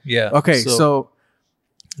disco. Yeah. Okay, so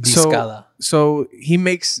discada. So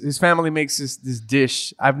his family makes this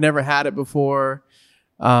dish. I've never had it before.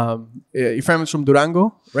 Your family's from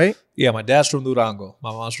Durango, right? Yeah, my dad's from Durango.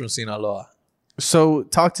 My mom's from Sinaloa. So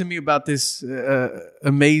talk to me about this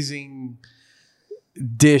amazing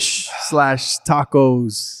dish /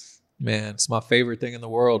 tacos. Man, it's my favorite thing in the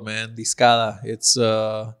world, man. Discada. It's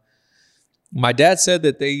my dad said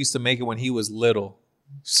that they used to make it when he was little.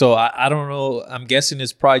 So I don't know. I'm guessing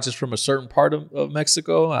it's probably just from a certain part of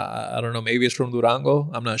Mexico. I don't know. Maybe it's from Durango.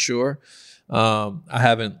 I'm not sure. I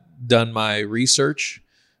haven't done my research,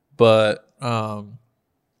 but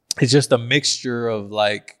it's just a mixture of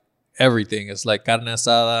like everything. It's like carne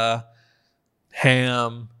asada,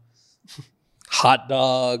 ham, hot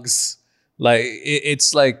dogs. Like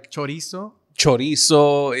it's like Chorizo.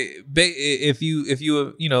 If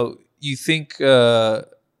you you know, you think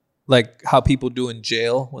like how people do in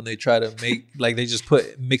jail when they try to make, like they just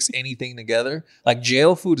mix anything together. Like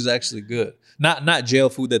jail food is actually good. Not jail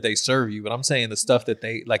food that they serve you, but I'm saying the stuff that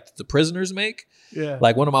they, like the prisoners make. Yeah.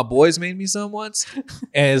 Like one of my boys made me some once,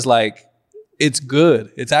 and it's like, it's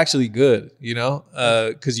good. It's actually good, you know,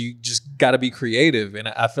 because you just got to be creative. And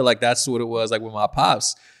I feel like that's what it was like with my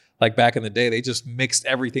pops. Like back in the day, they just mixed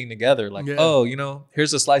everything together. Like, oh, you know,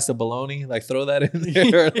 here's a slice of bologna. Like throw that in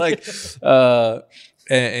there. Like,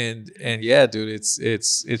 and yeah, dude,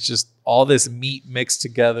 it's just all this meat mixed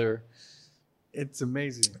together. It's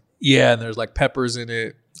amazing. Yeah, and there's like peppers in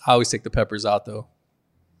it. I always take the peppers out though.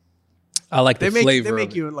 I like the flavor. They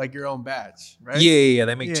make you like your own batch, right? Yeah.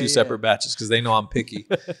 They make two separate batches because they know I'm picky.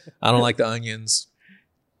 I don't like the onions.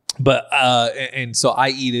 But and so I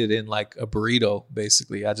eat it in like a burrito.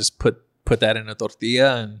 Basically, I just put that in a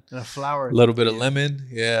tortilla and a flour, a little bit of lemon.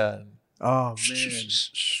 Yeah. Oh man.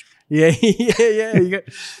 Yeah. You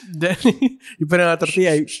put it on a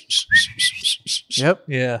tortilla. Yep.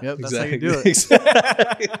 Yeah. Yep, that's exactly. how you do it.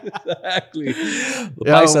 Exactly. The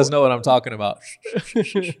Yeah, paisas know what I'm talking about.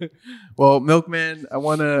 Well, Milkman, I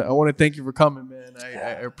wanna thank you for coming, man.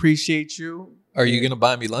 I appreciate you. Are you gonna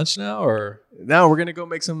buy me lunch now, or Now we're gonna go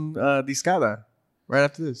make some discada right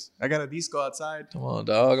after this. I got a disco outside. come on,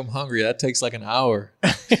 dog? I'm hungry. That takes like an hour.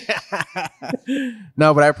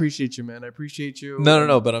 No, but I appreciate you, man. I appreciate you.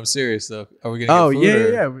 No. But I'm serious though. Are we gonna? Oh get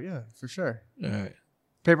food, yeah, for sure. All right.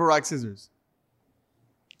 Paper, rock, scissors.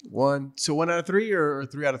 One out of three, or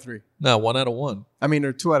 3 out of 3? No, 1 out of 1. I mean,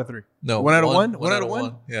 or 2 out of 3. No, 1 out of 1. 1 out of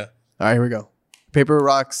 1. Yeah. All right, here we go. Paper,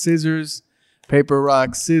 rock, scissors. Paper,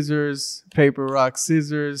 rock, scissors. Paper, rock,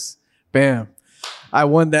 scissors. Bam. I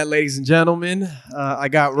won that, ladies and gentlemen. I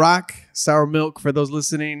got rock. Sour Milk, for those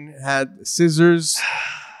listening, had scissors.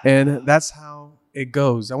 And that's how it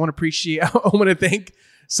goes. I want to thank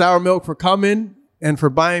Sour Milk for coming and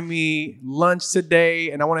for buying me lunch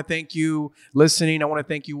today. And I want to thank you listening. I want to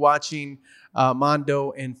thank you watching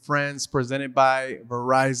Mondo and Friends, presented by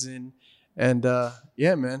Verizon. And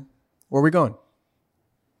yeah, man, where are we going?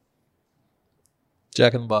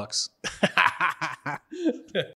 Jack in the Box.